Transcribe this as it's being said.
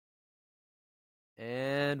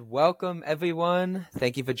And welcome, everyone.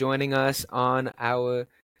 Thank you for joining us on our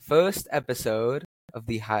first episode of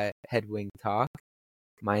the Headwing Talk.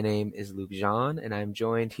 My name is Luke Jean, and I'm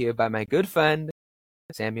joined here by my good friend,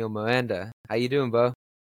 Samuel Miranda. How you doing, bro?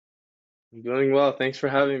 I'm doing well. Thanks for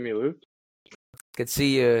having me, Luke. Could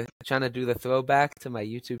see you trying to do the throwback to my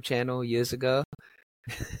YouTube channel years ago.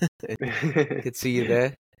 Could see you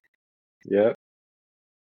there. Yep.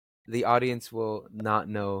 The audience will not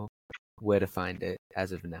know where to find it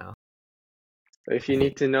as of now. If you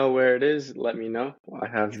need to know where it is, let me know. I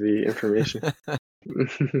have the information.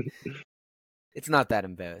 It's not that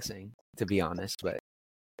embarrassing, to be honest, but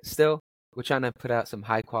still, we're trying to put out some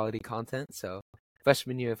high quality content. So,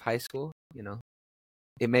 freshman year of high school,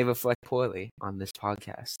 it may reflect poorly on this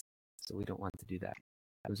podcast. So, we don't want to do that.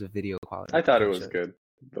 It was a video quality. I thought it was good,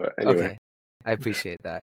 but anyway. Okay, I appreciate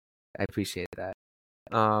that.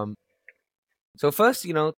 So first,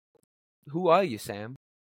 who are you, Sam?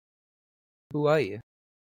 Who are you?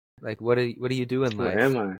 Like, what do you do in life? Who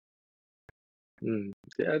am I?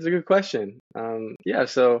 Yeah, that's a good question.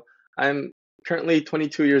 So I'm currently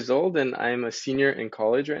 22 years old and I'm a senior in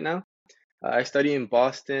college right now. I study in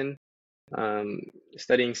Boston,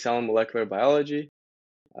 studying cell and molecular biology.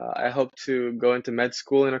 I hope to go into med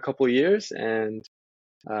school in a couple years and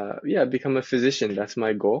become a physician. That's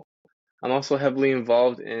my goal. I'm also heavily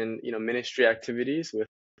involved in ministry activities with,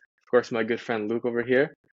 of course, my good friend Luke over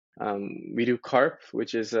here. We do CARP,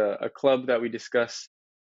 which is a club that we discuss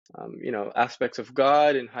aspects of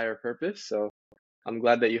God and higher purpose. So I'm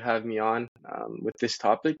glad that you have me on with this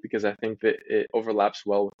topic because I think that it overlaps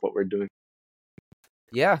well with what we're doing.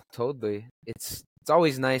 Yeah, totally. It's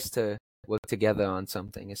always nice to work together on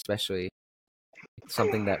something, especially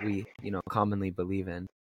something that we commonly believe in.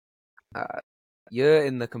 You're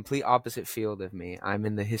in the complete opposite field of me. I'm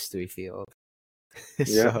in the history field.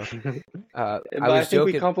 Yeah. But I think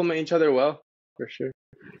we complement each other well, for sure.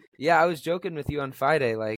 Yeah, I was joking with you on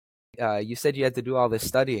Friday. Like, you said you had to do all this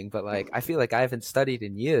studying, but like, I feel like I haven't studied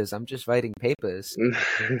in years. I'm just writing papers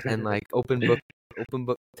and like open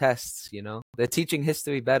book tests. They're teaching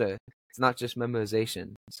history better. It's not just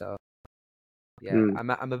memorization. So, yeah,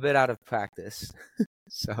 I'm a bit out of practice.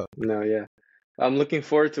 So no, yeah. I'm looking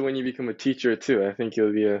forward to when you become a teacher too. I think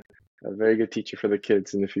you'll be a very good teacher for the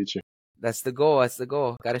kids in the future. That's the goal.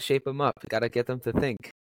 Got to shape them up. Got to get them to think.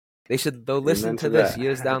 They'll listen to that. this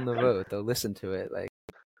years down the road. They'll listen to it. Like,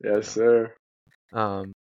 yes, sir. So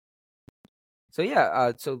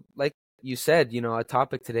yeah. So like you said, our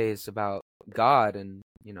topic today is about God and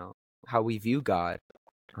how we view God.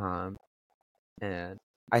 And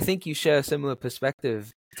I think you share a similar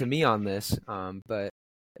perspective to me on this. But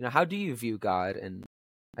how do you view God? And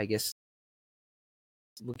I guess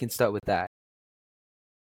we can start with that.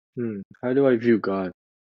 How do I view God?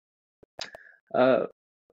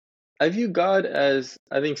 I view God as,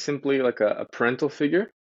 I think, simply like a parental figure.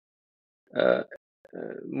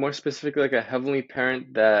 More specifically, like a heavenly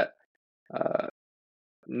parent that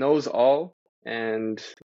knows all and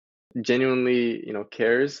genuinely,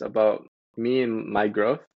 cares about me and my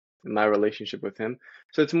growth and my relationship with him.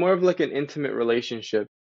 So it's more of like an intimate relationship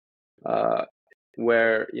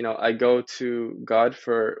where, I go to God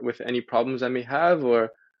with any problems I may have or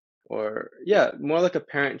more like a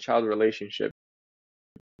parent-child relationship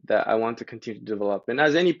that I want to continue to develop. And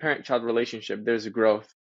as any parent-child relationship, there's growth.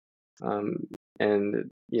 And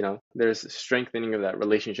there's strengthening of that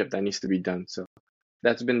relationship that needs to be done. So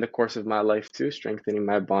that's been the course of my life too, strengthening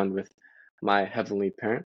my bond with my heavenly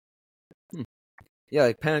parent. Yeah,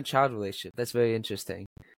 like parent-child relationship. That's very interesting.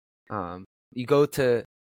 You go to,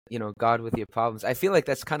 God with your problems. I feel like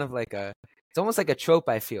that's kind of like it's almost like a trope.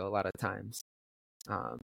 I feel a lot of times.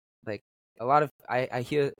 Like a lot of, I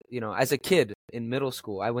hear, as a kid in middle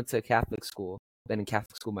school, I went to a Catholic school, been in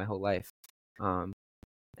Catholic school my whole life.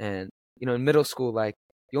 And, in middle school, like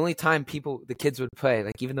the only time the kids would pray,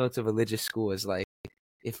 like even though it's a religious school, is like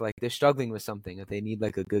if like they're struggling with something, if they need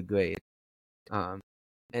like a good grade.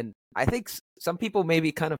 And I think some people may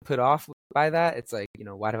be kind of put off by that. It's like,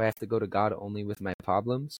 why do I have to go to God only with my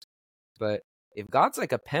problems? But if God's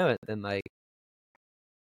like a parent, then like,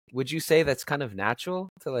 would you say that's kind of natural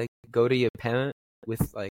to like go to your parent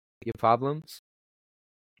with like your problems?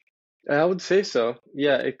 I would say so.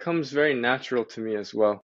 Yeah, it comes very natural to me as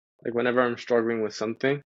well. Like whenever I'm struggling with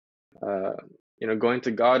something, going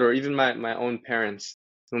to God or even my own parents,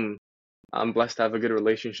 whom I'm blessed to have a good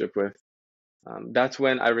relationship with. That's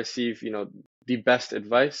when I receive, the best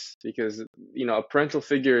advice because, a parental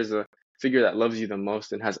figure is a figure that loves you the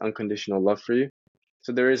most and has unconditional love for you.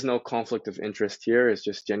 So there is no conflict of interest here. It's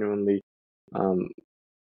just genuinely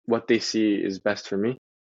what they see is best for me.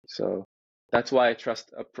 So That's why I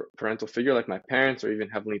trust a parental figure like my parents or even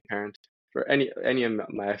heavenly parent for any of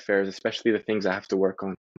my affairs, especially the things I have to work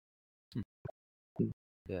on. Hmm.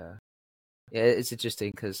 Yeah. Yeah, it's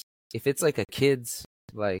interesting because if it's like a kid's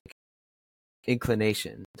like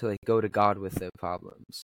inclination to like go to God with their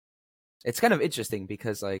problems, it's kind of interesting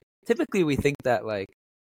because like typically we think that like,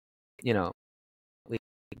 you know, like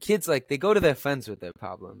kids like they go to their friends with their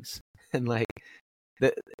problems and like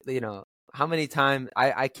the you know how many times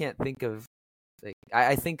I can't think of like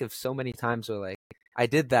I think of so many times where like I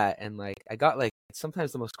did that and like I got like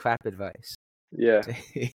sometimes the most crap advice. Yeah.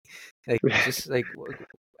 Like just like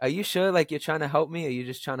are you sure like you're trying to help me or are you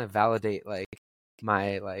just trying to validate like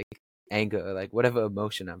my like anger or like whatever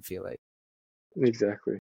emotion I'm feeling?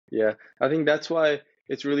 Exactly. Yeah. I think that's why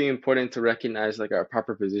it's really important to recognize like our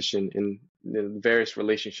proper position in the various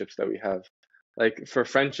relationships that we have. Like for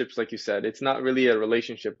friendships, like you said, it's not really a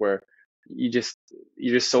relationship where you just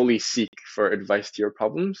solely seek for advice to your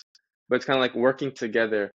problems, but it's kind of like working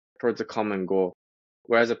together towards a common goal.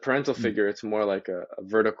 Whereas a parental Mm. figure, it's more like a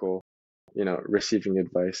vertical, receiving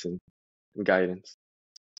advice and guidance.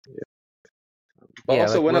 Yeah. But Yeah,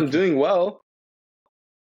 also like when I'm working. doing well,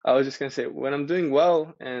 I was just gonna say when I'm doing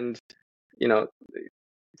well and you know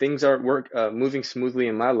things are moving smoothly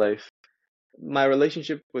in my life, my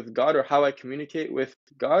relationship with God or how I communicate with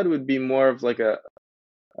God would be more of like a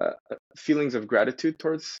feelings of gratitude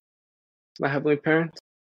towards my heavenly parent.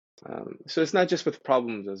 So it's not just with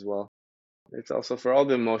problems as well. It's also for all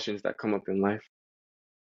the emotions that come up in life.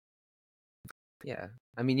 Yeah.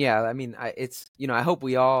 I mean I it's I hope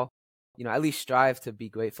we all at least strive to be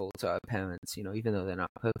grateful to our parents, even though they're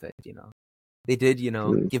not perfect. They did,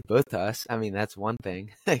 Mm, give birth to us. I mean, that's one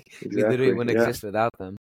thing. Like we literally exactly. wouldn't Yeah. exist without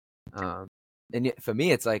them. Um, and yet for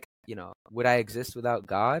me, it's like, would I exist without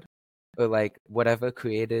God or like whatever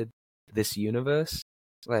created this universe?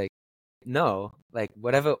 Like, no, like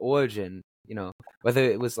whatever origin, whether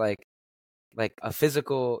it was like a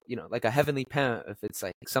physical, like a heavenly parent, if it's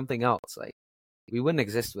like something else, like we wouldn't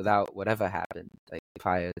exist without whatever happened, like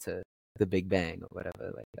prior to the Big Bang or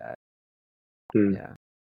whatever, like that. Mm, Yeah,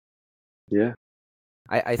 yeah.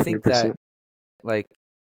 I think that 100%.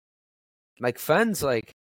 like friends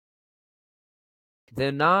like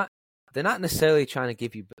they're not they're not necessarily trying to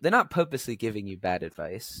give you they're not purposely giving you bad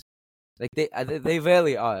advice. Like they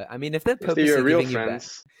rarely are. I mean, if they're If they're your purposely real giving you bad,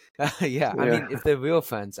 friends, yeah, I yeah. mean, if they're real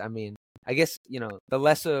friends, I mean, I guess the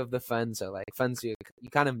lesser of the friends are like friends you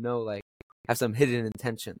kind of know, like have some hidden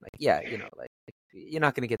intention. Like yeah, like you're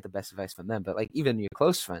not gonna get the best advice from them, but like even your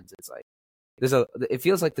close friends, it's like it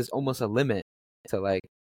feels like there's almost a limit to like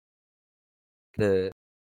the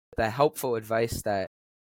helpful advice that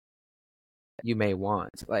you may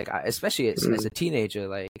want. Like especially as Mm, a teenager,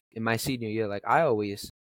 like in my senior year, like I always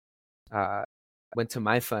uh went to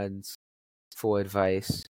my friends for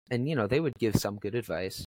advice, and they would give some good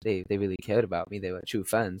advice. They really cared about me. They were true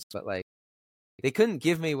friends, but like they couldn't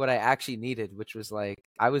give me what I actually needed, which was like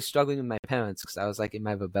I was struggling with my parents because I was like in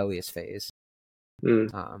my rebellious phase,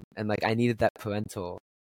 mm, and like I needed that parental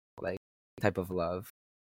like type of love.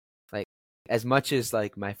 Like as much as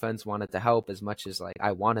like my friends wanted to help, as much as like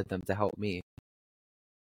I wanted them to help me.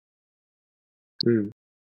 mm.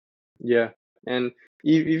 Yeah. And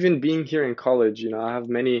even being here in college, I have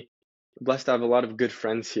blessed to have a lot of good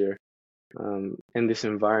friends here, in this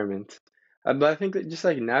environment. But I think that just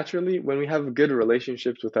like naturally, when we have good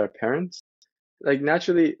relationships with our parents, like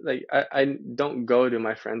naturally, like I don't go to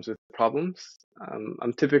my friends with problems.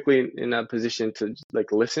 I'm typically in a position to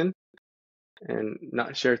like listen and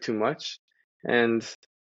not share too much. And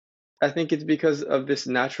I think it's because of this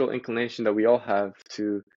natural inclination that we all have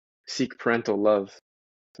to seek parental love,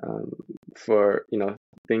 um, for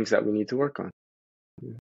things that we need to work on.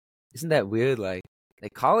 Isn't that weird? Like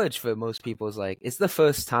college for most people is like it's the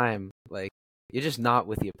first time like you're just not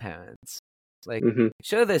with your parents. Like Hmm.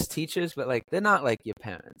 sure there's teachers, but like they're not like your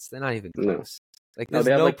parents. They're not even No, close. Like no, there's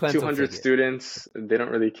they have no like parental 200 figure. students. They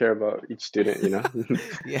don't really care about each student.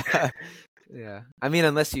 Yeah. Yeah. I mean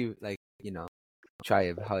unless you like, try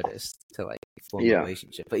your hardest to like form a Yeah.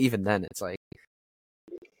 relationship. But even then it's like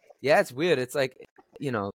yeah, it's weird. It's like,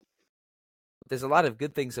 you know, there's a lot of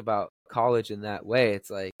good things about college in that way. It's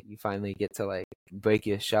like you finally get to like break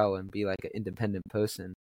your shell and be like an independent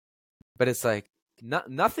person. But it's like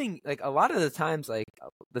nothing like a lot of the times like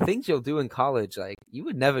the things you'll do in college like you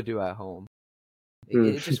would never do at home.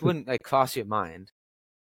 Mm, It just wouldn't like cross your mind.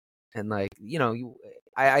 And like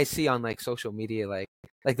I see on like social media like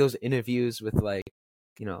those interviews with like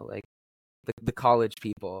like the college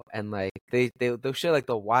people and like they'll share like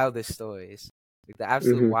the wildest stories, like the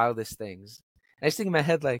absolute hmm. wildest things. And I just think in my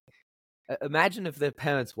head like imagine if their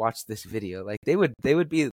parents watched this video. Like they would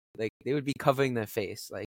be covering their face.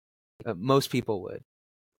 Like most people would.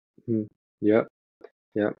 Mhm. Yep,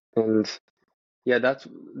 yep. And yeah,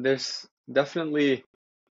 there's definitely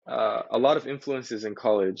a lot of influences in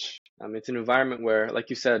college. It's an environment where, like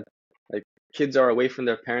you said, like kids are away from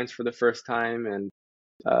their parents for the first time, and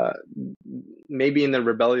uh, maybe in the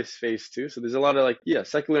rebellious phase too. So there's a lot of like, yeah,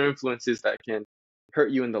 secular influences that can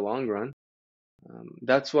hurt you in the long run.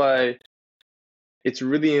 That's why it's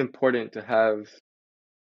really important to have,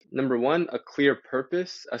 number one, a clear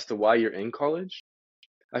purpose as to why you're in college.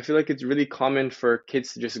 I feel like it's really common for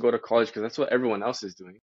kids to just go to college because that's what everyone else is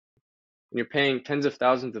doing. And you're paying tens of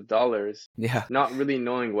thousands of dollars, Yeah. not really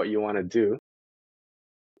knowing what you want to do.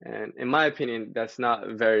 And in my opinion, that's not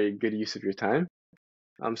a very good use of your time.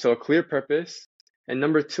 So a clear purpose. And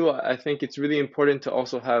number two, I think it's really important to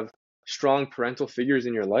also have strong parental figures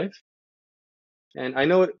in your life. And I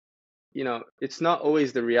know, it's not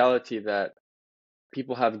always the reality that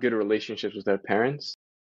people have good relationships with their parents,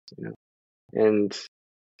 you know, and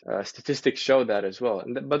statistics show that as well.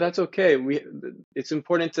 But that's okay. It's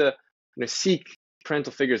important to seek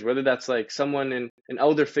parental figures, whether that's like someone an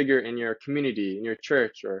elder figure in your community, in your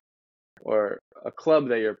church, or a club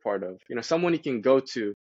that you're part of. Someone you can go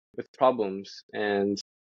to with problems, and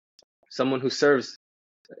someone who serves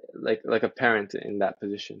like a parent in that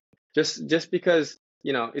position. Just because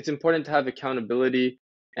it's important to have accountability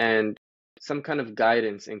and some kind of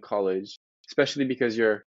guidance in college, especially because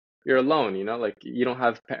you're alone. Like you don't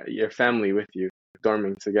have your family with you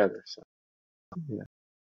dorming together. So yeah.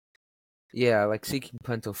 Yeah, like seeking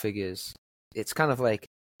parental figures. It's kind of like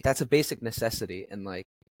that's a basic necessity, and like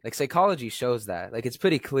psychology shows that. Like it's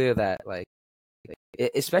pretty clear that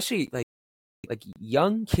especially like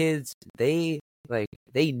young kids, they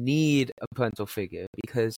need a parental figure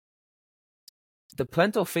because the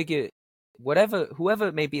parental figure, whoever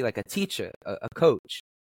it may be, like a teacher, a coach,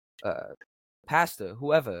 a pastor,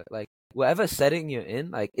 whoever, like whatever setting you're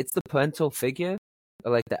in, like it's the parental figure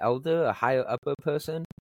or like the elder, a higher upper person,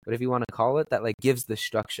 whatever you want to call it, that like gives the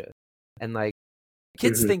structure. And like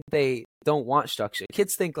kids Hmm. think they don't want structure.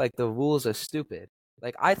 Kids think like the rules are stupid.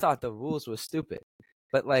 Like I thought the rules were stupid.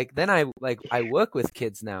 But like then I work with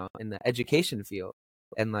kids now in the education field,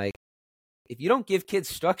 and like if you don't give kids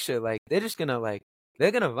structure, like they're gonna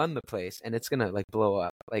run the place and it's gonna like blow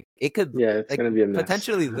up. Like it could Yeah, it's like gonna be a mess.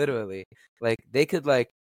 potentially literally like they could like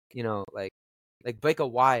break a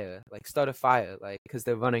wire, like start a fire, like because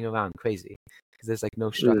they're running around crazy because there's like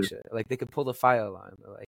no Mm, structure. Like they could pull the fire alarm,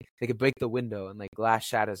 or like they could break the window and like glass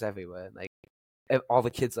shatters everywhere, and like all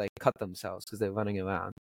the kids like cut themselves because they're running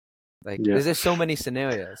around. Like yeah. there's just so many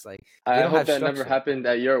scenarios. Like if they I don't hope have that never structure. happened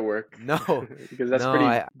at your work No, because that's no,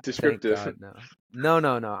 pretty thank descriptive. God, no. No,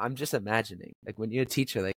 no, no. I'm just imagining. Like when you're a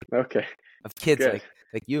teacher, like Okay, of kids, good.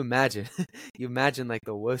 like you imagine you imagine like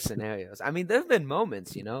the worst scenarios. I mean, there have been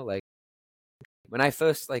moments, like when I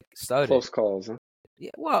first like started. Close calls, huh?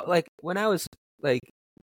 Yeah, well, like when like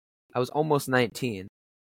I was almost 19.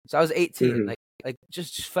 So I was 18, Hmm. like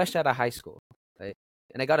just fresh out of high school, right?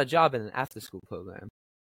 And I got a job in an after school program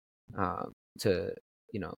to,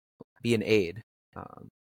 you know, be an aide. Um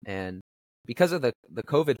and because of the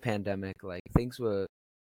COVID pandemic, like things were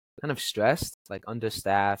kind of stressed, like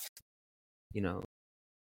understaffed. You know,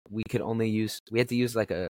 we had to use like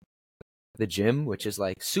the gym, which is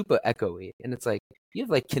like super echoey, and it's like you have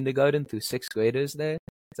like kindergarten through sixth graders there.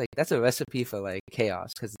 It's like that's a recipe for like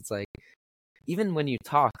chaos because it's like even when you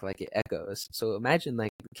talk, like it echoes. So imagine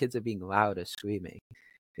like the kids are being loud or screaming.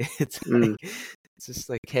 It's like Mm. it's just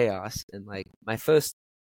like chaos. And like my first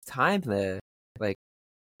time there, like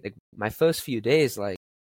like my first few days, like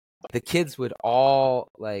the kids would all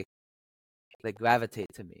like gravitate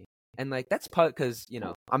to me. And like that's part because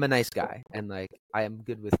I'm a nice guy and like I am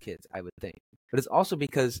good with kids, I would think. But it's also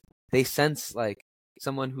because they sense like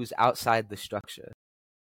someone who's outside the structure.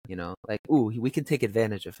 Like ooh, we can take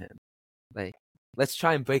advantage of him. Like let's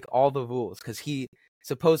try and break all the rules because he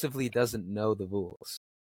supposedly doesn't know the rules.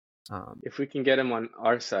 If we can get him on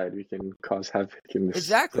our side, we can cause havoc in this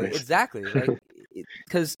Exactly, place. exactly. Like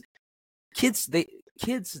because kids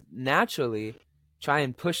naturally try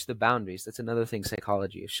and push the boundaries. That's another thing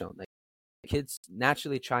psychology has shown. Like kids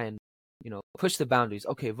naturally try and push the boundaries.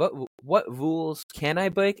 Okay, what rules can I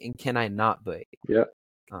break and can I not break? Yeah.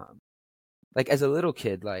 Um, like as a little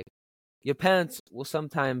kid, like your parents will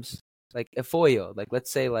sometimes like a 4-year-old, like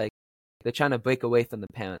let's say like they're trying to break away from the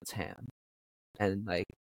parent's hand, and like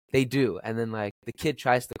they do, and then like the kid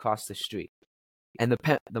tries to cross the street, and the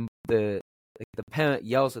parent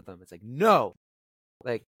yells at them. It's like no,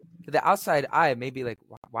 like to the outside eye, maybe like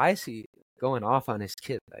why is he going off on his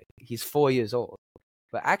kid. Like he's 4 years old.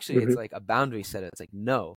 But actually it's Hmm. like a boundary setter. It's like,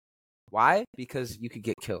 no. Why? Because you could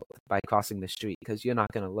get killed by crossing the street because you're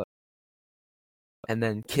not gonna look. And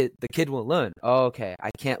then the kid will learn, oh, okay,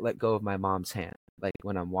 I can't let go of my mom's hand, like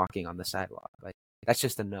when I'm walking on the sidewalk. Like that's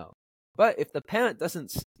just a no. But if the parent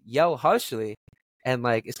doesn't yell harshly and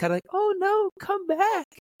like it's kind of like, oh no, come back.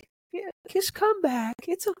 Yeah, just come back.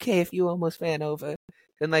 It's okay if you almost ran over.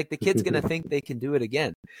 Then like the kid's gonna think they can do it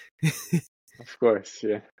again. Of course,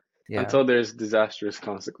 yeah. Yeah, Until there's disastrous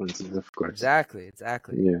consequences, of course. exactly.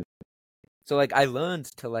 Yeah. So like I learned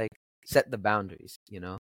to like set the boundaries,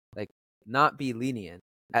 like not be lenient,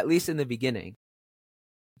 at least in the beginning.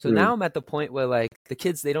 So Mm, now I'm at the point where like the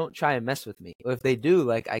kids, they don't try and mess with me. Or if they do,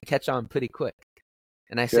 like I catch on pretty quick.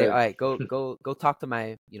 And I say, all good. right, go talk to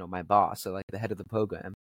my, my boss or like the head of the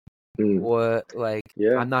program. Mm, Or like,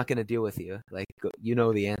 yeah. I'm not going to deal with you. Like, you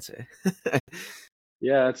know the answer.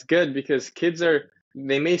 Yeah, it's good because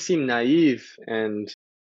they may seem naive and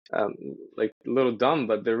um, like a little dumb,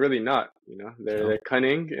 but they're really not, you They're know?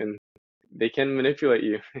 cunning and they can manipulate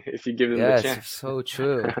you if you give them the Yeah, it's chance. so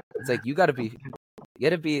true. It's like, you gotta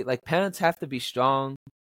be like, parents have to be strong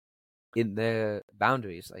in their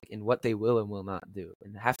boundaries, like in what they will and will not do,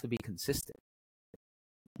 and have to be consistent.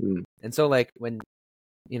 Mm, And so like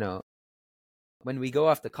you know, when we go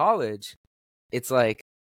off to college, it's like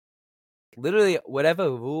literally whatever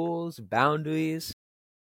rules, boundaries,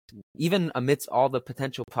 even amidst all the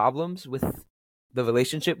potential problems with the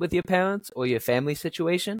relationship with your parents or your family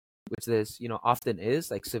situation, which there's, often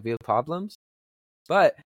is like severe problems.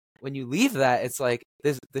 But when you leave that, it's like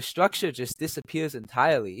the structure just disappears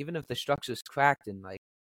entirely, even if the structure's cracked and like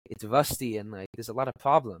it's rusty and like there's a lot of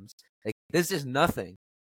problems. Like there's just nothing.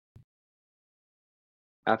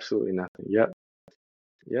 absolutely nothing. Yep.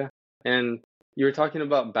 Yeah. And you were talking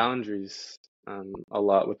about boundaries a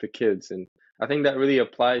lot with the kids, and I think that really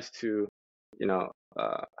applies to,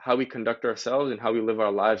 how we conduct ourselves and how we live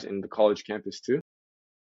our lives in the college campus too.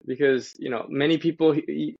 Because, many people,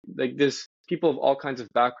 like there's people of all kinds of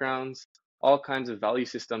backgrounds, all kinds of value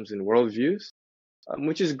systems and worldviews,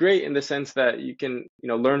 which is great in the sense that you can,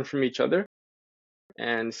 learn from each other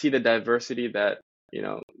and see the diversity that, you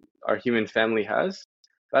know, our human family has.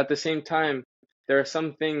 But at the same time, there are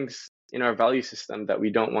some things in our value system that we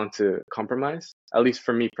don't want to compromise, at least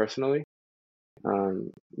for me personally.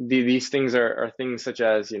 These things are things such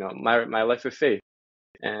as, my life of faith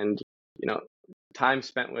and, you know, time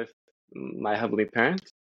spent with my heavenly parents.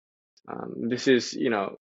 This is,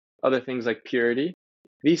 other things like purity.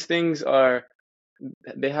 These things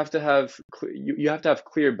they have to have, you have to have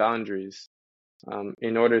clear boundaries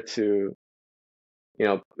in order to,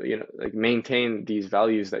 like maintain these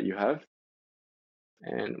values that you have.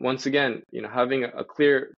 And once again, having a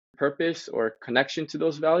clear purpose or connection to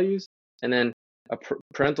those values, and then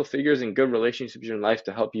parental figures and good relationships in life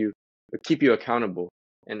to help you keep you accountable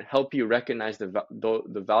and help you recognize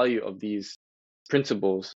the value of these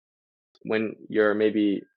principles when you're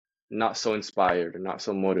maybe not so inspired or not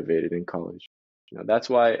so motivated in college. That's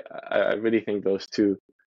why I really think those two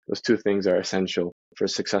things are essential for a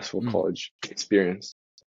successful Mm. college experience.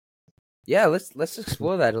 Yeah, let's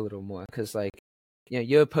explore that a little more because like,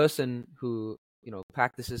 you're a person who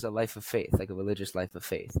practices a life of faith, like a religious life of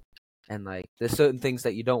faith, and like there's certain things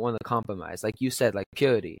that you don't want to compromise, like you said, like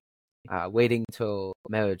purity, waiting till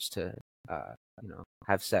marriage to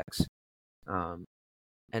have sex, um,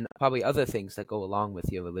 and probably other things that go along with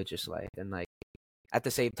your religious life. And like at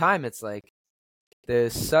the same time, it's like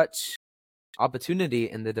there's such opportunity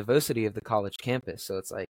in the diversity of the college campus. So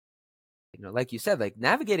it's like you said, like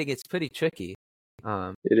navigating it's pretty tricky.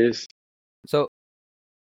 Um, It is. so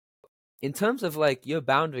in terms of like your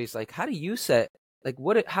boundaries, like how do you set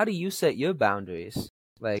how do you set your boundaries?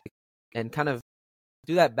 Like and kind of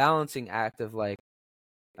do that balancing act of like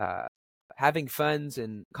uh having friends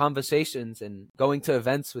and conversations and going to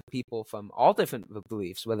events with people from all different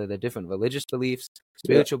beliefs, whether they're different religious beliefs,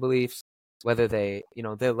 Yeah. spiritual beliefs, whether they,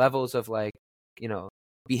 their levels of like, you know,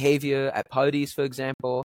 behavior at parties, for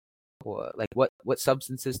example, or like what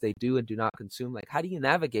substances they do and do not consume. Like, how do you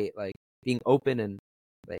navigate like being open and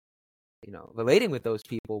like, relating with those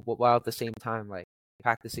people, but while at the same time like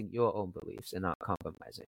practicing your own beliefs and not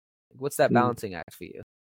compromising? What's that Mm. balancing act for you?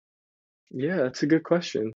 Yeah, that's a good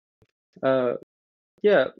question. Uh,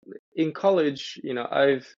 yeah, in college,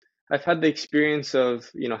 I've had the experience of,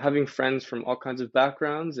 having friends from all kinds of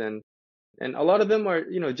backgrounds, and a lot of them are,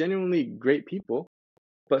 genuinely great people,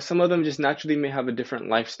 but some of them just naturally may have a different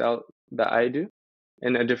lifestyle that I do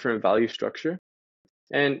and a different value structure.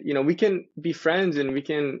 And, we can be friends and we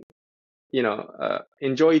can,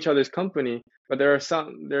 enjoy each other's company, but there are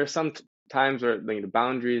some times where the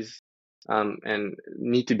boundaries and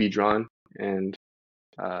need to be drawn, and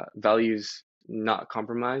values not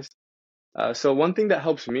compromised. So one thing that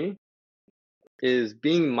helps me is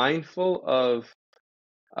being mindful of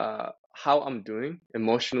how I'm doing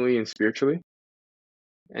emotionally and spiritually.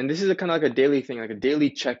 And this is a kind of like a daily thing, like a daily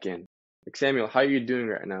check-in. Like, Samuel, how are you doing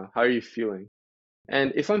right now? How are you feeling?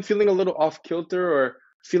 And if I'm feeling a little off kilter, or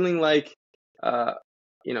feeling like, uh,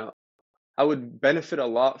 you know, I would benefit a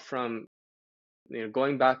lot from,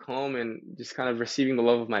 going back home and just kind of receiving the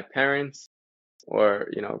love of my parents, or,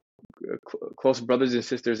 close brothers and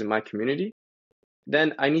sisters in my community,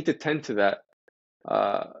 then I need to tend to that.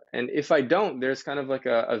 And if I don't, there's kind of like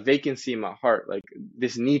a vacancy in my heart, like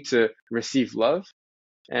this need to receive love.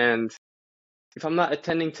 And if I'm not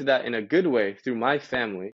attending to that in a good way through my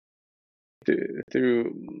family,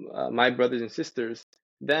 through my brothers and sisters,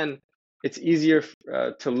 then it's easier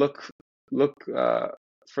to look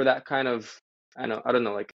for that kind of, I don't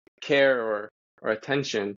know, like care or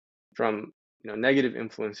attention from negative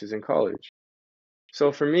influences in college.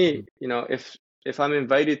 So for me, if I'm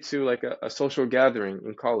invited to like a social gathering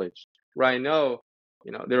in college, where I know,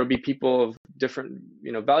 there will be people of different,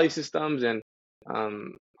 value systems, and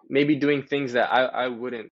maybe doing things that I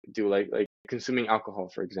wouldn't do, like consuming alcohol,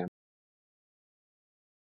 for example.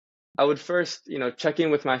 I would first, check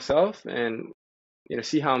in with myself and,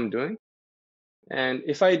 see how I'm doing. And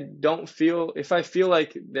if I feel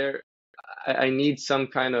like I need some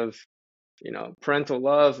kind of, parental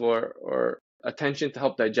love or attention to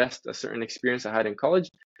help digest a certain experience I had in college,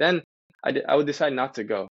 then I would decide not to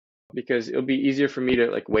go, because it'll be easier for me to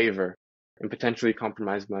like waver and potentially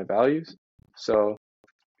compromise my values. So,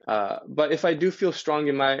 but if I do feel strong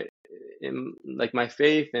in like my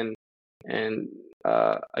faith, and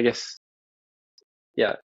I guess,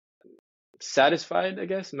 yeah, satisfied, I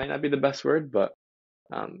guess might not be the best word, but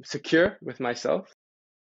secure with myself,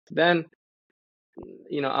 then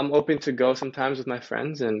I'm open to go sometimes with my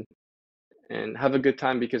friends and have a good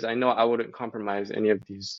time, because I know I wouldn't compromise any of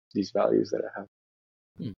these values that I have.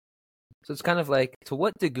 So it's kind of like, to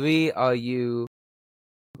what degree are you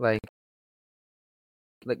like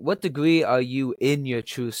what degree are you in your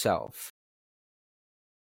true self?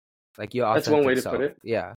 Like your That's one way authentic to put self. it.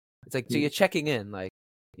 Yeah. It's like, so you're checking in, like,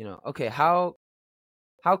 okay, how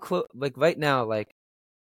close, like right now, like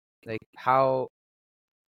how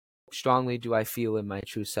strongly do I feel in my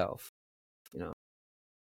true self?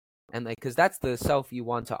 And like, because that's the self you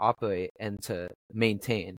want to operate and to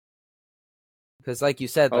maintain. Because like you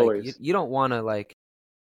said, like Always. you don't want to like,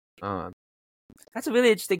 that's a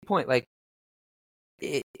really interesting point. Like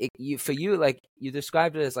for you, like you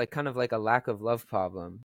described it as like kind of like a lack of love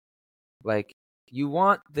problem. Like you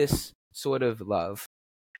want this sort of love,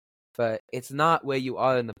 but it's not where you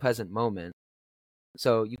are in the present moment.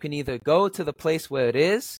 So you can either go to the place where it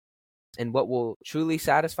is and what will truly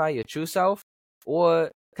satisfy your true self,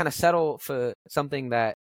 or kind of settle for something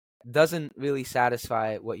that doesn't really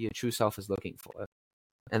satisfy what your true self is looking for.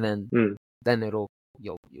 And then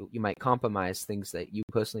you might compromise things that you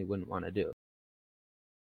personally wouldn't want to do.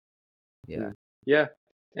 Yeah. Yeah.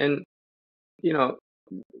 And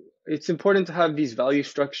it's important to have these value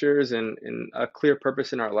structures and a clear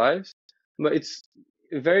purpose in our lives, but it's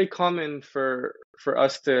very common for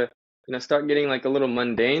us to start getting like a little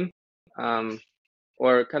mundane,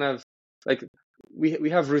 or kind of like we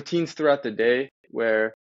have routines throughout the day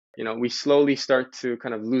where we slowly start to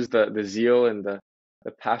kind of lose the zeal and the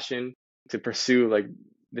passion to pursue like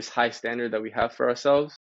this high standard that we have for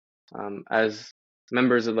ourselves, as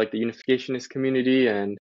members of like the unificationist community,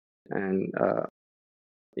 and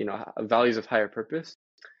values of higher purpose.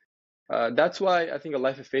 That's why I think a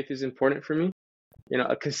life of faith is important for me.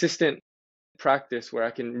 A consistent practice where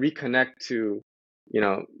I can reconnect to,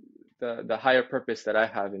 the higher purpose that I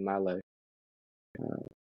have in my life,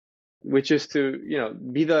 which is to,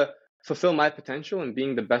 fulfill my potential and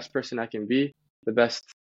being the best person I can be, the best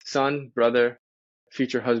son, brother,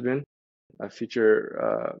 future husband,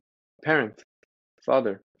 future parent,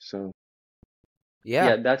 father. So Yeah.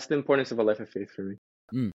 yeah, that's the importance of a life of faith for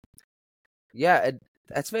me. Yeah,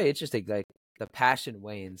 that's very interesting. Like the passion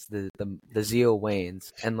wanes, the zeal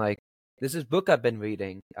wanes, and like there's this book I've been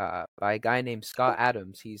reading by a guy named Scott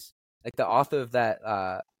Adams. He's like the author of that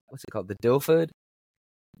what's it called, the Dilford,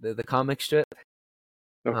 the comic strip.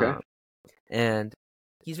 Okay. And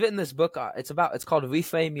he's written this book. It's called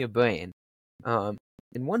Reframe Your Brain.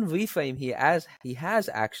 In one reframe he has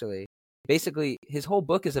actually, basically his whole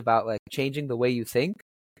book is about like changing the way you think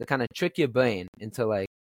to kind of trick your brain into like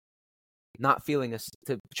not feeling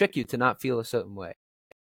to trick you to not feel a certain way.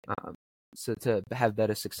 so to have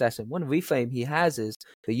better success. And one reframe he has is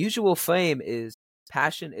the usual frame is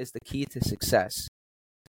passion is the key to success.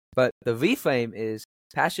 But the reframe is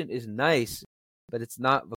passion is nice, but it's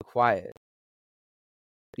not required.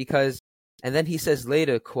 Because, and then he says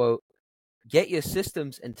later, quote, get your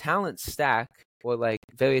systems and talents stack, or like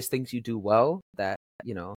various things you do well that,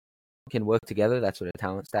 can work together. That's what a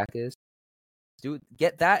talent stack is.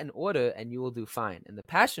 Get that in order and you will do fine. And the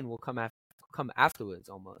passion will come afterwards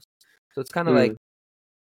almost. So it's kind of like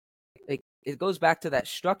it goes back to that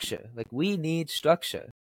structure. Like we need structure.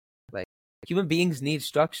 Like human beings need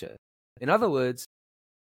structure. In other words,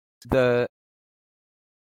 the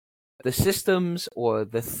systems or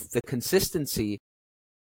the consistency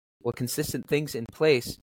or consistent things in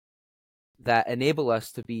place that enable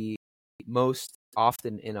us to be most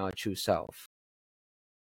often in our true self,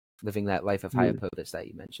 living that life of higher purpose that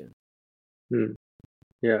you mentioned.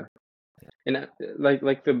 Yeah. And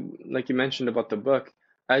like you mentioned about the book,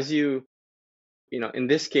 as you in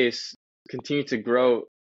this case continue to grow,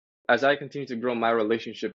 as I continue to grow my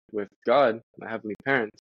relationship with God, my heavenly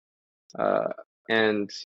parent,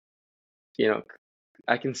 and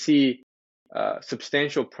I can see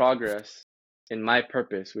substantial progress in my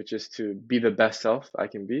purpose, which is to be the best self I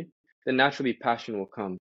can be, then naturally passion will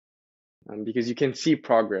come, because you can see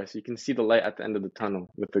progress, you can see the light at the end of the tunnel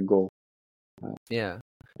with the goal. Yeah.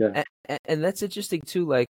 Yeah. And that's interesting too.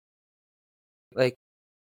 Like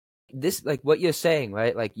this, like what you're saying,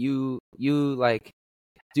 right? Like you like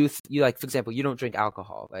you like, for example, you don't drink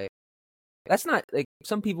alcohol, right? That's not like,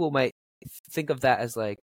 some people might think of that as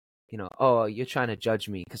like, oh, you're trying to judge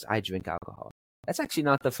me because I drink alcohol. That's actually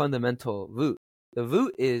not the fundamental root. The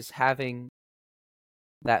root is having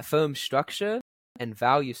that firm structure and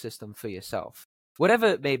value system for yourself, whatever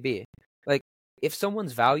it may be. Like if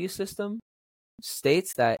someone's value system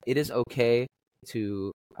states that it is okay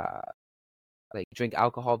to like drink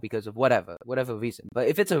alcohol because of whatever reason, but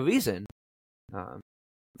if it's a reason,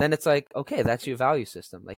 then it's like, okay, that's your value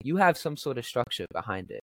system. Like you have some sort of structure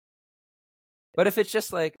behind it. But if it's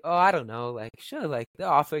just like, oh, I don't know, like sure, like they're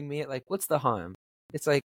offering me it, like what's the harm? It's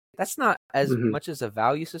like that's not as much as a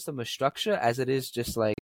value system or structure as it is just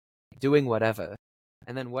like doing whatever.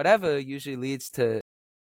 And then whatever usually leads to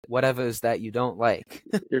whatever's that you don't like.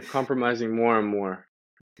 You're compromising more and more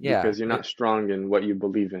because you're not strong in what you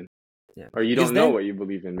believe in. Yeah. Or you don't know what you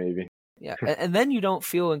believe in, maybe. Yeah. And then you don't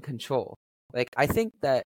feel in control. Like I think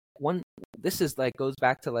that this is like goes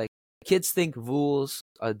back to like kids think rules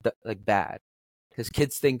are like bad because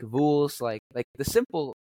kids think rules like the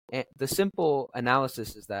simple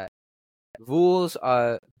analysis is that rules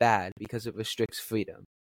are bad because it restricts freedom.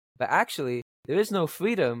 But actually, there is no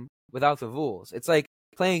freedom without the rules. It's like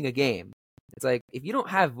playing a game. It's like if you don't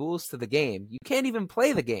have rules to the game, you can't even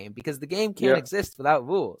play the game because the game can't exist without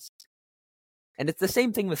rules. And it's the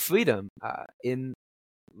same thing with freedom. In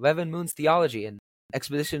Reverend Moon's theology and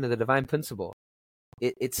Exposition of the Divine Principle,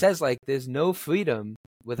 it says like there's no freedom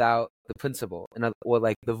without the principle or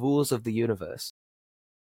like the rules of the universe.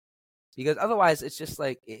 Because otherwise it's just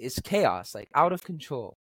like it's chaos, like out of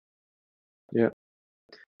control.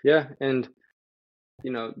 Yeah, and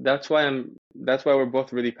that's why we're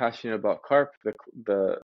both really passionate about CARP,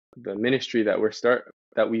 the ministry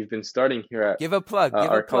that we've been starting here at Give a plug.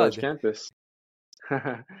 Our college campus.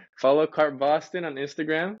 Follow CARP Boston on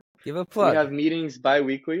Instagram. Give a plug. We have meetings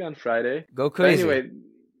bi-weekly on Friday. Go crazy. But anyway,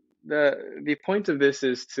 the point of this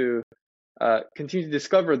is to continue to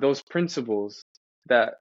discover those principles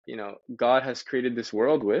that God has created this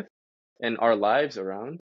world with and our lives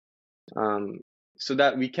around, so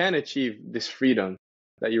that we can achieve this freedom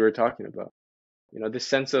that you were talking about. This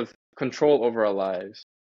sense of control over our lives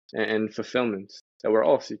and fulfillment that we're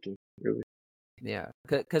all seeking, really. Yeah,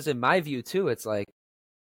 because in my view too, it's like,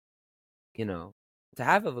 to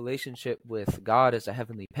have a relationship with God as a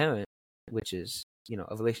heavenly parent, which is,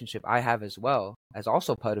 a relationship I have as well, as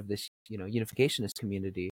also part of this, unificationist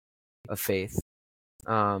community of faith.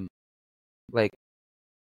 Like,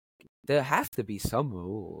 there have to be some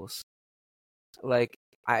rules. Like,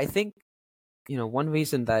 I think, one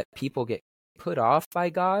reason that people get put off by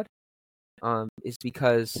God, is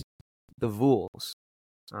because the rules,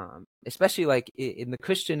 especially like in the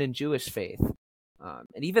Christian and Jewish faith,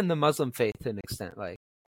 and even the Muslim faith to an extent, like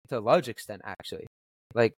to a large extent, actually,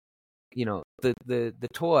 like, the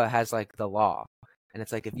Torah has like the law, and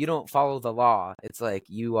it's like if you don't follow the law, it's like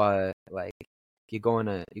you are like you're going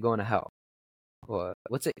to hell, or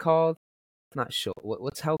what's it called? I'm not sure.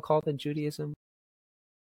 What's hell called in Judaism?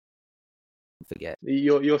 I forget.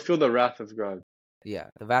 You'll feel the wrath of God. Yeah,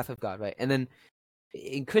 the wrath of God, right? And then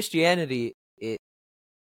in Christianity, it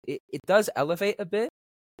does elevate a bit,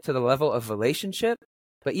 to the level of relationship.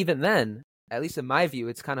 But even then, at least in my view,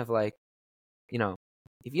 it's kind of like, you know,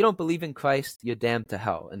 if you don't believe in Christ, you're damned to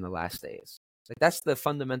hell in the last days. Like that's the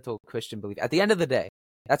fundamental Christian belief. At the end of the day,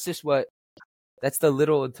 that's the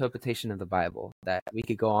literal interpretation of the Bible. That we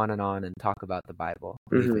could go on and talk about the Bible,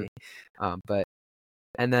 believe Mm-hmm. me. But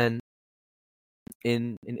and then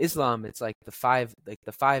in Islam, it's like the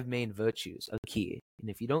five main virtues are key. And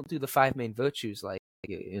if you don't do the five main virtues, like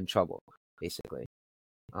you're in trouble, basically.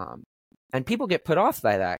 And people get put off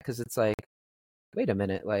by that because it's like, wait a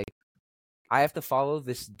minute, like I have to follow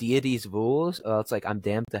this deity's rules, or else like I'm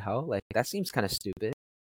damned to hell. Like that seems kind of stupid,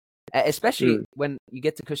 especially Mm. when you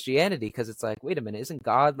get to Christianity, because it's like, wait a minute, isn't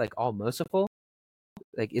God like all merciful?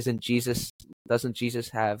 Like, doesn't Jesus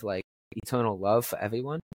have like eternal love for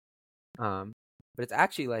everyone? But it's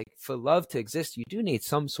actually like for love to exist, you do need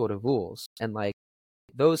some sort of rules, and like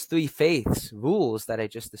those three faiths rules that I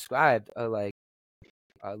just described are like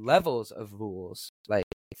levels of rules, like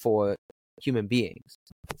for human beings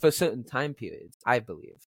for certain time periods, I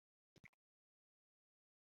believe.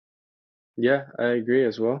 Yeah, I agree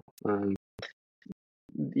as well.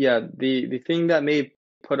 Yeah, the thing that may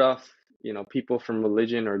put off, people from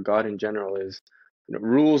religion or God in general is,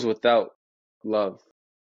 rules without love,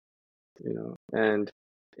 and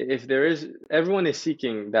if there is, everyone is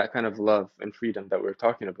seeking that kind of love and freedom that we're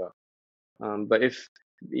talking about. But if,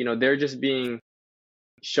 they're just being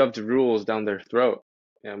shoved rules down their throat,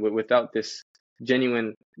 and without this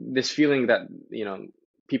feeling that,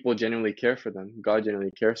 people genuinely care for them, God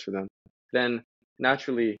genuinely cares for them, then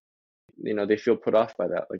naturally, they feel put off by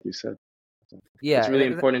that, like you said. So it's really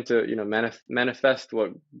Yeah, important to, manifest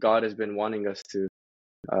what God has been wanting us to,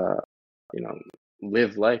 uh, you know,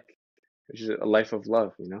 live like, which is a life of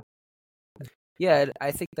love, yeah.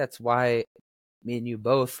 I think that's why me and you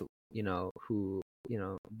both, who,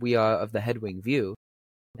 we are of the headwing view,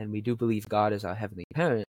 and we do believe God is our heavenly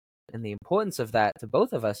parent. And the importance of that to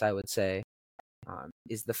both of us, I would say,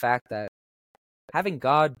 is the fact that having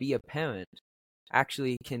God be a parent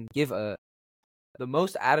actually can give the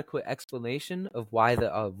most adequate explanation of why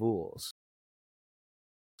there are rules,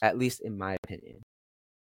 at least in my opinion,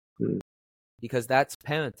 Mm. because that's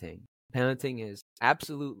parenting. Parenting is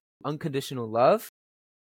absolute unconditional love,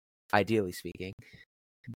 ideally speaking,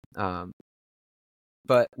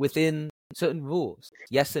 but within certain rules,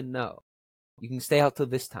 yes and no. You can stay out till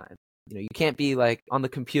this time. You can't be like on the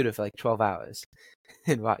computer for like 12 hours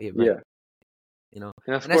and rot your brain. Yeah. You know,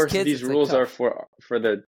 And of and as course, kids, these it's like rules are tough. for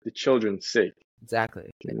the children's sake,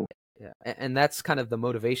 Exactly. you know. Yeah, and that's kind of the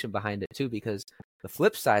motivation behind it too, because the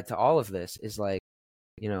flip side to all of this is like,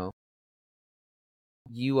 you know,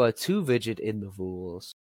 you are too rigid in the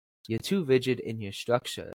rules, you're too rigid in your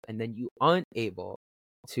structure, and then you aren't able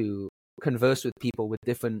to converse with people with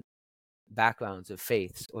different backgrounds of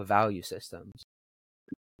faiths or value systems.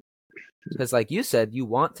 Because like you said, you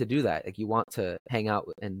want to do that. Like you want to hang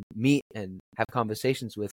out and meet and have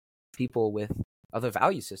conversations with people with other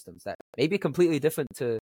value systems that may be completely different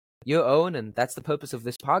to your own. And that's the purpose of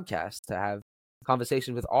this podcast, to have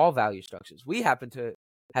conversation with all value structures. We happen to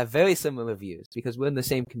have very similar views because we're in the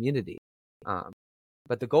same community.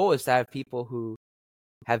 But the goal is to have people who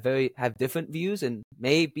have different views and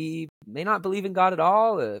may not believe in God at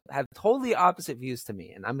all, or have totally opposite views to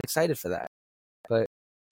me. And I'm excited for that. But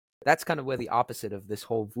that's kind of where the opposite of this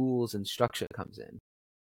whole rules and structure comes in.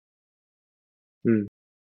 Mm.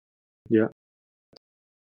 Yeah.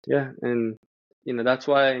 Yeah, and that's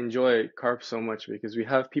why I enjoy CARP so much, because we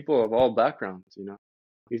have people of all backgrounds.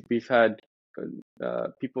 We've had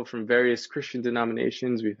people from various Christian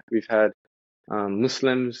denominations. We've had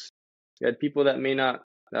Muslims. We had people that may not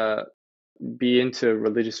be into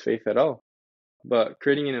religious faith at all, but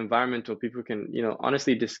creating an environment where people can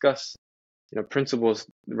honestly discuss principles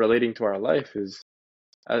relating to our life is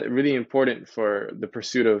really important for the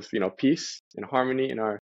pursuit of peace and harmony in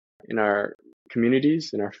our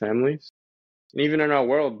communities, in our families, and even in our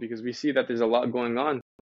world, because we see that there's a lot going on,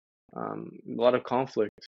 a lot of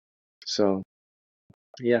conflict. So,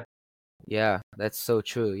 yeah. Yeah, that's so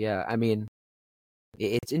true. Yeah, I mean,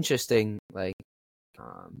 it's interesting, like,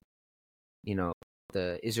 um, you know,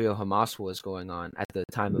 the Israel-Hamas war is going on at the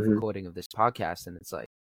time of Hmm. recording of this podcast, and it's like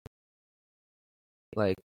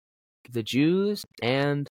the Jews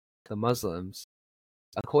and the Muslims,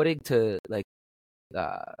 according to like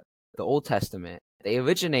uh, the Old Testament, they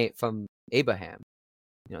originate from Abraham.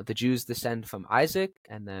 The Jews descend from Isaac,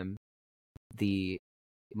 and then the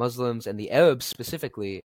Muslims and the Arabs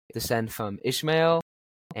specifically descend from Ishmael,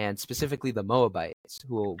 and specifically the Moabites,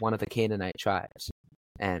 who are one of the Canaanite tribes.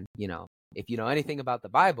 And, if you know anything about the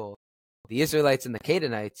Bible, the Israelites and the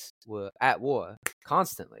Canaanites were at war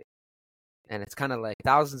constantly. And it's kind of like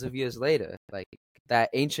thousands of years later, like that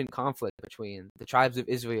ancient conflict between the tribes of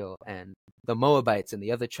Israel and the Moabites and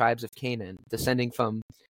the other tribes of Canaan, descending from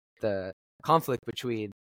the conflict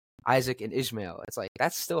between Isaac and Ishmael. It's like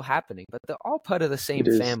that's still happening, but they're all part of the same It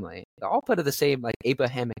is. family. They're all part of the same like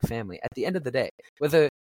Abrahamic family. At the end of the day, whether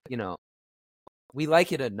you know we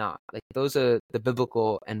like it or not, like those are the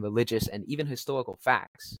biblical and religious and even historical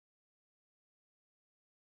facts.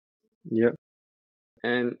 Yep.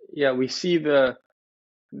 And yeah, we see the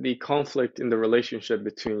conflict in the relationship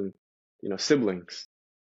between, siblings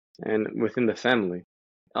and within the family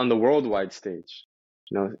on the worldwide stage.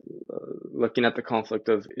 Looking at the conflict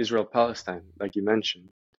of Israel-Palestine, like you mentioned,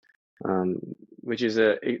 um, which is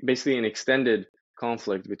basically an extended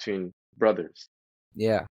conflict between brothers.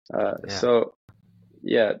 Yeah, yeah, So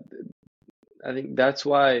yeah, I think that's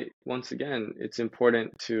why, once again, it's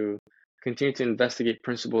important to continue to investigate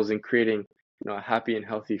principles in creating, a happy and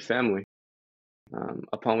healthy family,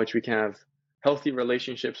 upon which we can have healthy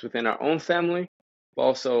relationships within our own family, but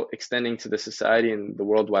also extending to the society and the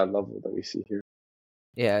worldwide level that we see here.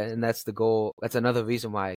 yeah, and that's the goal. That's another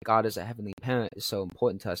reason why God as a heavenly parent is so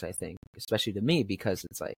important to us. I think, especially to me, because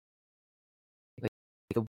it's like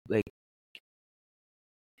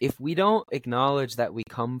if we don't acknowledge that we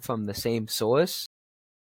come from the same source,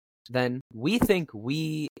 then we think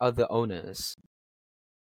we are the owners.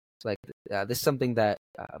 It's like this is something that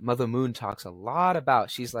Mother Moon talks a lot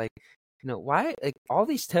about. She's like, why like all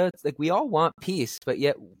these like we all want peace, but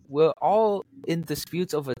yet we're all in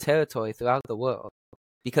disputes over territory throughout the world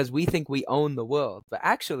because we think we own the world. But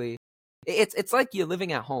actually, it's like you're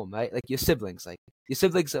living at home, right? Like your siblings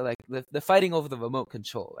are like they're fighting over the remote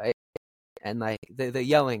control, right? And like they're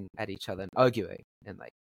yelling at each other and arguing, and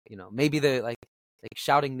like maybe they're like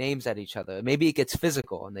shouting names at each other. Maybe it gets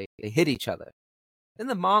physical and they hit each other. Then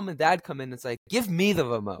the mom and dad come in and it's like, give me the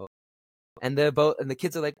remote. And the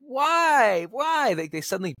kids are like, why? Like they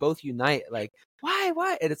suddenly both unite, like,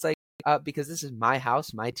 why? And it's like, because this is my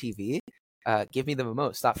house, my TV. Give me the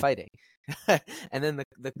remote. Stop fighting. And then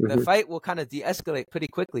the Hmm. fight will kind of de-escalate pretty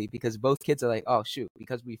quickly because both kids are like, oh shoot,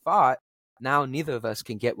 because we fought, now neither of us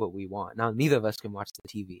can get what we want. Now neither of us can watch the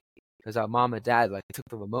TV because our mom and dad like took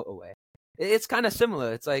the remote away. It's kind of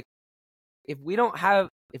similar. It's like if we don't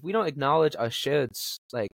acknowledge our shared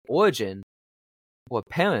like origin or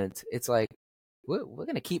parent, it's like we're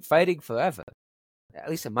gonna keep fighting forever. At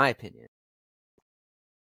least in my opinion.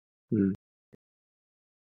 Mm.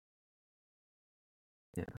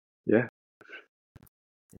 Yeah. Yeah,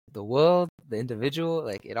 The world, the individual,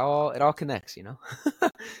 like it all connects, it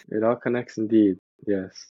all connects indeed.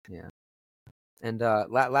 Yes. Yeah. And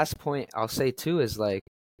last point I'll say too is like,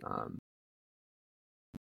 um,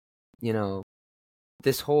 you know,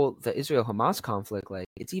 the Israel Hamas conflict, like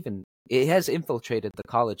it has infiltrated the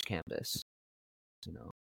college campus.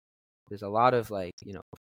 There's a lot of like,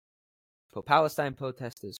 pro-Palestine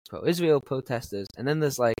protesters, pro-Israel protesters, and then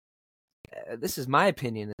there's like, this is my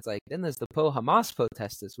opinion. It's like then there's the pro-Hamas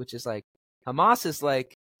protesters, which is like Hamas is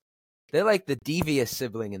like they're like the devious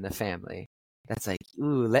sibling in the family. That's like,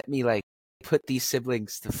 ooh, let me like put these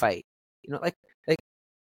siblings to fight. Like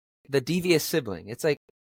the devious sibling. It's like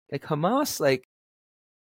Hamas, like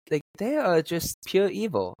they are just pure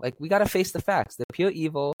evil. Like we gotta face the facts. They're pure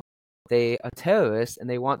evil. They are terrorists and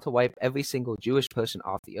they want to wipe every single Jewish person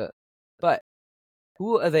off the earth. But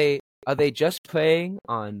who are they? Are they just preying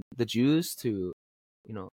on the Jews to,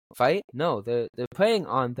 fight? No, they're preying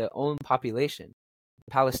on their own population,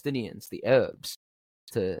 Palestinians, the Arabs,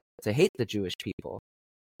 to hate the Jewish people.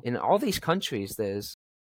 In all these countries, there's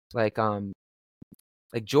like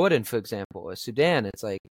Jordan, for example, or Sudan. It's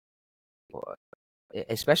like, or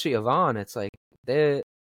especially Iran. It's like the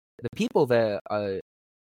people there are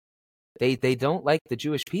they don't like the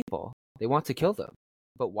Jewish people. They want to kill them.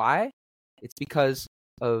 But why? It's because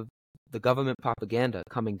of the government propaganda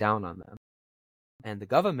coming down on them. And the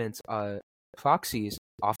governments are proxies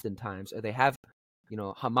oftentimes, or they have,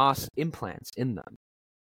 Hamas implants in them.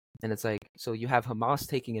 And it's like, so you have Hamas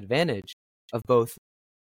taking advantage of both,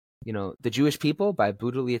 the Jewish people by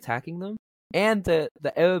brutally attacking them and the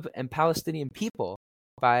Arab and Palestinian people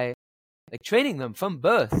by like training them from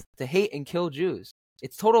birth to hate and kill Jews.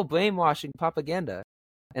 It's total brainwashing propaganda.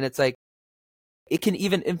 And it's like, it can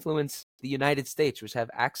even influence the United States, which have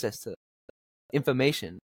access to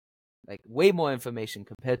information, like way more information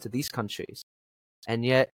compared to these countries. And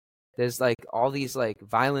yet there's like all these like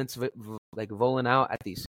violence like rolling out at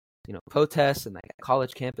these, protests and like at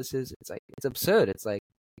college campuses. It's like, it's absurd. It's like,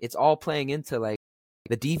 it's all playing into like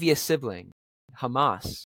the devious sibling,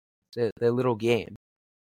 Hamas, their little game.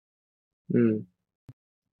 Mm.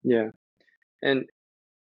 Yeah. And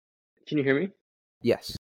can you hear me?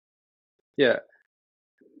 Yes. Yeah.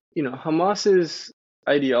 Hamas's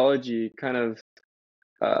ideology kind of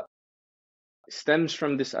uh, stems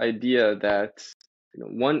from this idea that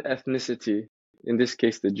one ethnicity, in this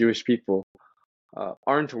case the Jewish people,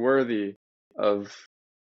 aren't worthy of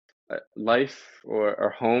life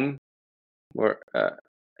or home or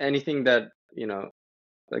anything that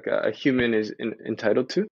like a human is entitled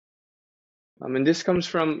to. And this comes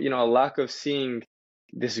from a lack of seeing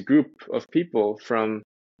this group of people from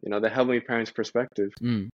the Heavenly Parent's perspective,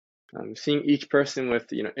 Mm. seeing each person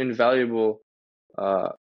with invaluable uh,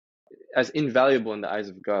 as invaluable in the eyes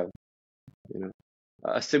of God. You know,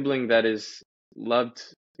 a sibling that is loved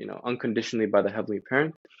unconditionally by the Heavenly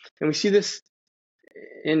Parent, and we see this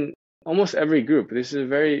in almost every group. This is a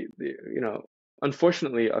very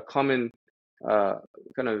unfortunately a common uh,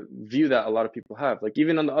 kind of view that a lot of people have. Like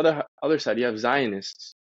even on the other side, you have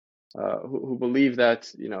Zionists who believe that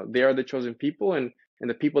they are the chosen people, and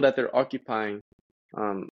the people that they're occupying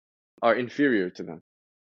um, are inferior to them.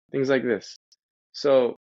 Things like this.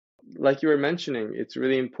 So, like you were mentioning, it's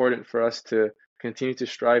really important for us to continue to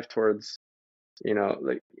strive towards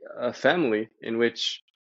like a family in which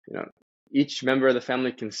you know each member of the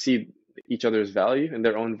family can see each other's value and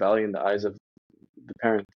their own value in the eyes of the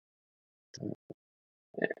parent.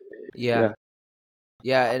 Yeah. Yeah.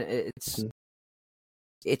 Yeah, and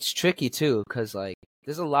it's tricky too, because like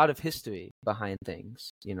there's a lot of history behind things,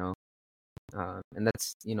 and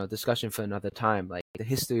that's discussion for another time, like the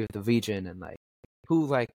history of the region and like who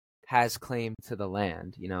like has claim to the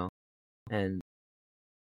land, and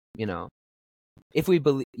you know if we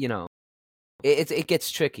believe, it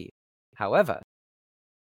gets tricky. However,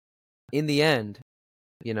 in the end,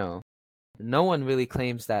 no one really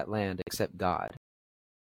claims that land except God.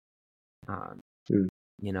 Um, Mm.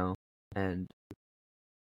 and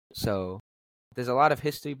so there's a lot of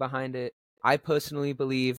history behind it. I personally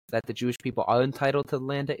believe that the Jewish people are entitled to the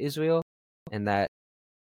land of Israel, and that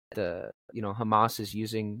the Hamas is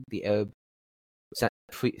using the Arab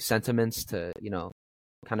sentiments to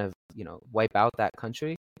kind of wipe out that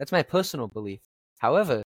country. That's my personal belief.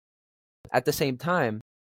 However, at the same time,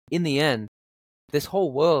 in the end, this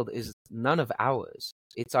whole world is none of ours.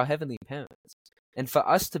 It's our heavenly parents, and for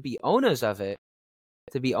us to be owners of it,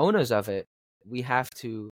 we have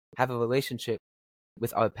to have a relationship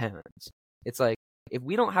with our parents. It's like if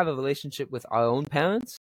we don't have a relationship with our own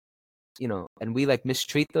parents, and we like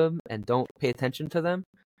mistreat them and don't pay attention to them,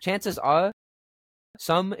 chances are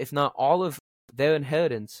some, if not all of their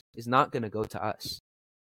inheritance is not going to go to us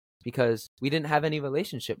because we didn't have any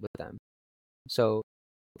relationship with them. So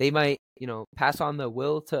they might, pass on their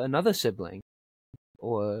will to another sibling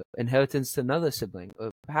or inheritance to another sibling,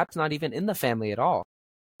 or perhaps not even in the family at all,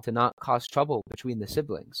 to not cause trouble between the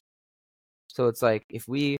siblings. So it's like if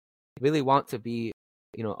we really want to be,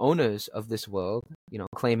 owners of this world,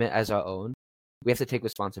 claim it as our own, we have to take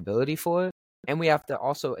responsibility for it, and we have to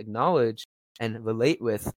also acknowledge and relate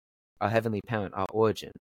with our heavenly parent, our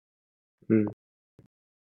origin. Mm.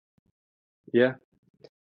 Yeah.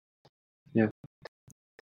 Yeah.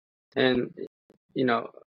 And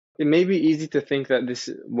it may be easy to think that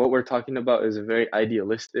what we're talking about is a very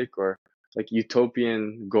idealistic or like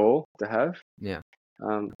utopian goal to have. Yeah.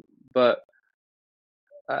 But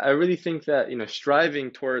I really think that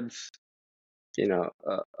striving towards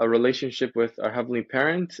a relationship with our heavenly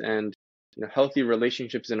parent and healthy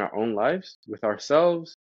relationships in our own lives with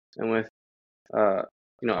ourselves and with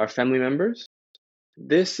our family members,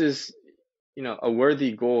 this is a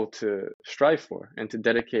worthy goal to strive for and to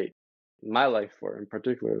dedicate my life for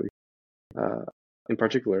uh, in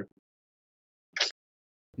particular.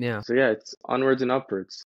 Yeah, So yeah, it's onwards and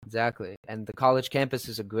upwards. exactly. And the college campus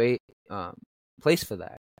is a great place for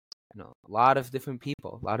that. A lot of different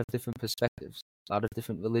people, a lot of different perspectives, a lot of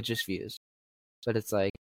different religious views. But it's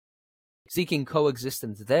like seeking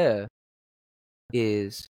coexistence there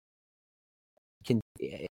is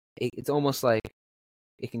it's almost like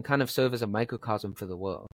it can kind of serve as a microcosm for the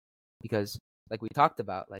world, because like we talked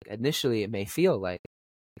about, like initially it may feel like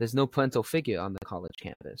there's no parental figure on the college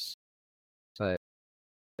campus, but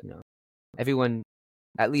everyone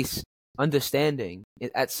at least understanding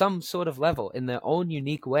at some sort of level in their own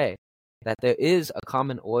unique way that there is a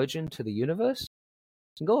common origin to the universe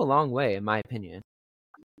can go a long way, in my opinion.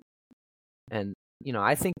 And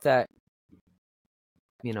I think that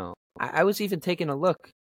I was even taking a look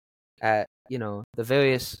at the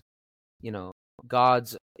various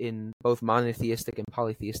gods in both monotheistic and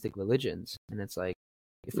polytheistic religions, and it's like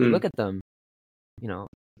if we Mm, look at them,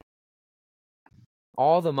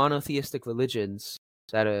 all the monotheistic religions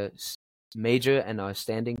that are major and are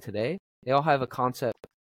standing today, they all have a concept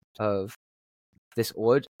of this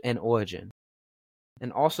origin.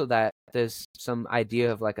 And also that there's some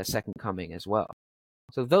idea of like a second coming as well.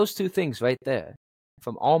 So those two things right there,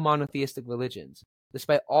 from all monotheistic religions,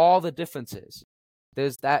 despite all the differences,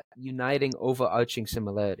 there's that uniting overarching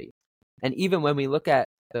similarity. And even when we look at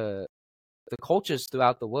the cultures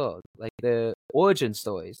throughout the world, like the origin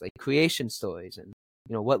stories, like creation stories, and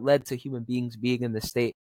what led to human beings being in the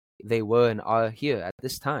state they were and are here at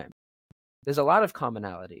this time. There's a lot of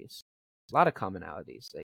commonalities.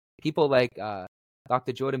 Like people like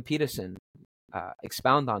Dr. Jordan Peterson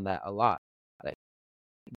expound on that a lot, like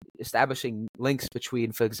establishing links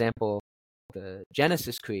between, for example, the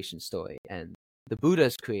Genesis creation story and the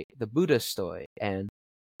Buddha's story and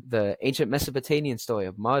the ancient Mesopotamian story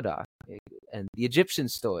of Marduk and the Egyptian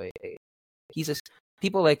story.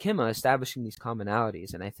 People like him are establishing these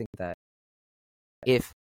commonalities, and I think that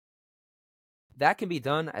if that can be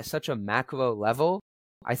done at such a macro level,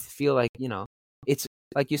 I feel like it's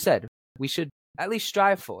like you said, we should at least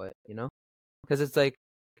strive for it, because it's like,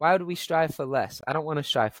 why would we strive for less? I don't want to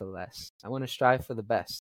strive for less. I want to strive for the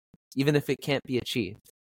best, even if it can't be achieved.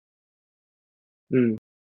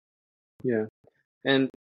 Yeah, and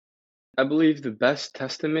I believe the best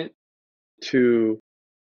testament to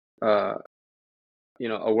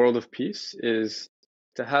a world of peace is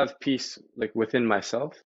to have peace like within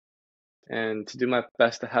myself, and to do my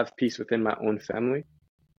best to have peace within my own family,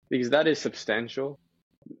 because that is substantial.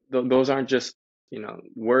 Those aren't just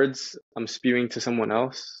words I'm spewing to someone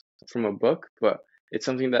else from a book, but it's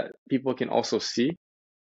something that people can also see,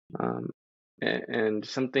 and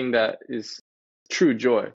something that is true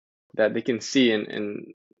joy that they can see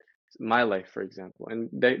in my life, for example, and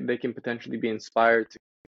they can potentially be inspired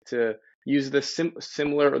to use the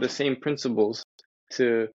similar or the same principles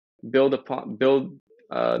to build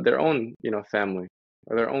their own family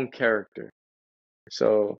or their own character.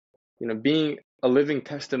 So being a living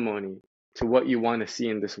testimony to what you want to see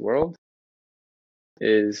in this world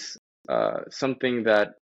is something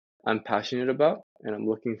that I'm passionate about, and I'm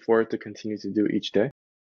looking forward to continue to do each day.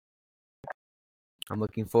 I'm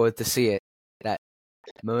looking forward to see it. That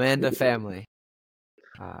Miranda family.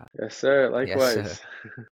 Yes, sir. Likewise. Yes,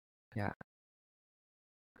 sir. Yeah.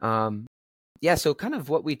 Yeah. So kind of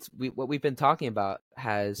what we've been talking about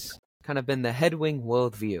has kind of been the headwing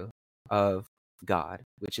worldview of God,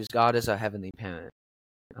 which is God as our heavenly parent.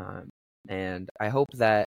 And I hope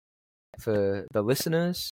that for the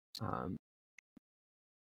listeners,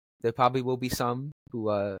 there probably will be some who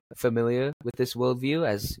are familiar with this worldview.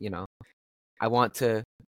 As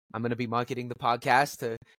I'm going to be marketing the podcast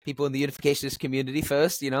to people in the unificationist community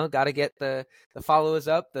first. Got to get the followers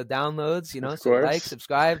up, the downloads. Of So course. like,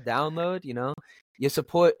 subscribe, download. Your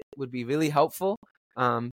support would be really helpful.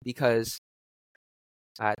 Because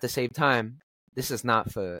at the same time, this is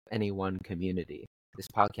not for any one community. This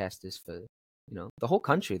podcast is for the whole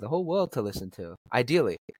country, the whole world to listen to,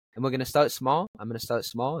 ideally. And we're going to start small. I'm going to start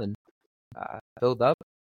small and build up.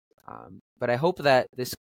 But I hope that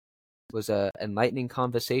this was an enlightening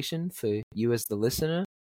conversation for you as the listener.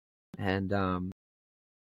 And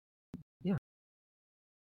yeah.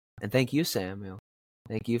 And thank you, Samuel.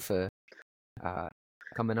 Thank you for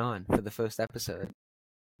coming on for the first episode.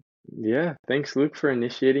 Yeah, thanks, Luke, for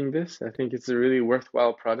initiating this. I think it's a really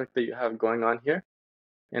worthwhile product that you have going on here.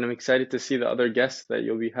 And I'm excited to see the other guests that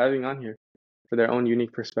you'll be having on here for their own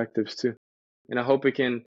unique perspectives too. And I hope it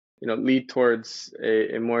can, lead towards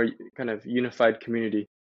a more kind of unified community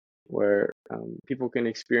where people can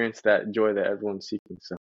experience that joy that everyone's seeking.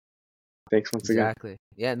 So thanks once again. Exactly.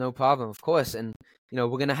 Yeah, no problem. Of course. And, we're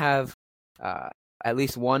going to have at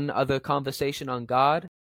least one other conversation on God.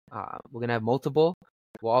 We're going to have multiple.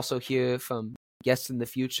 We'll also hear from guests in the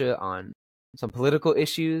future on some political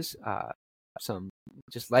issues, some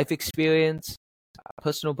just life experience,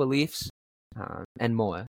 personal beliefs, and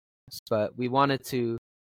more. But we wanted to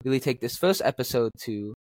really take this first episode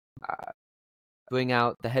to bring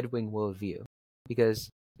out the headwing worldview, because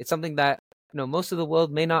it's something that most of the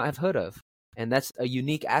world may not have heard of, and that's a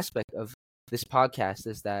unique aspect of this podcast,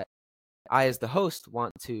 is that I, as the host,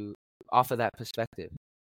 want to offer that perspective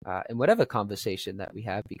in whatever conversation that we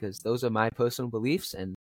have, because those are my personal beliefs,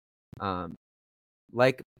 and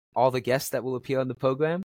like all the guests that will appear on the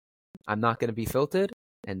program, I'm not going to be filtered,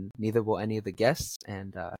 and neither will any of the guests,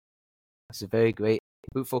 and it's a very great,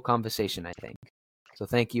 fruitful conversation, I think. So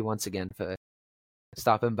thank you once again for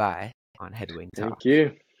stopping by on Headwing Talk. Thank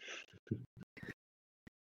you.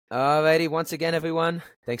 Alrighty, once again, everyone,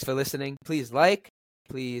 thanks for listening. Please like,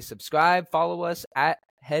 please subscribe, follow us at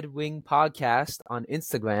Headwing Podcast on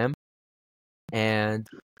Instagram. and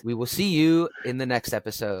we will see you in the next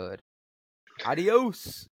episode.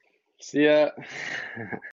 Adios. See ya.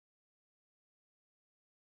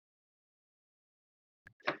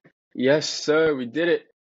 Yes, sir, we did it.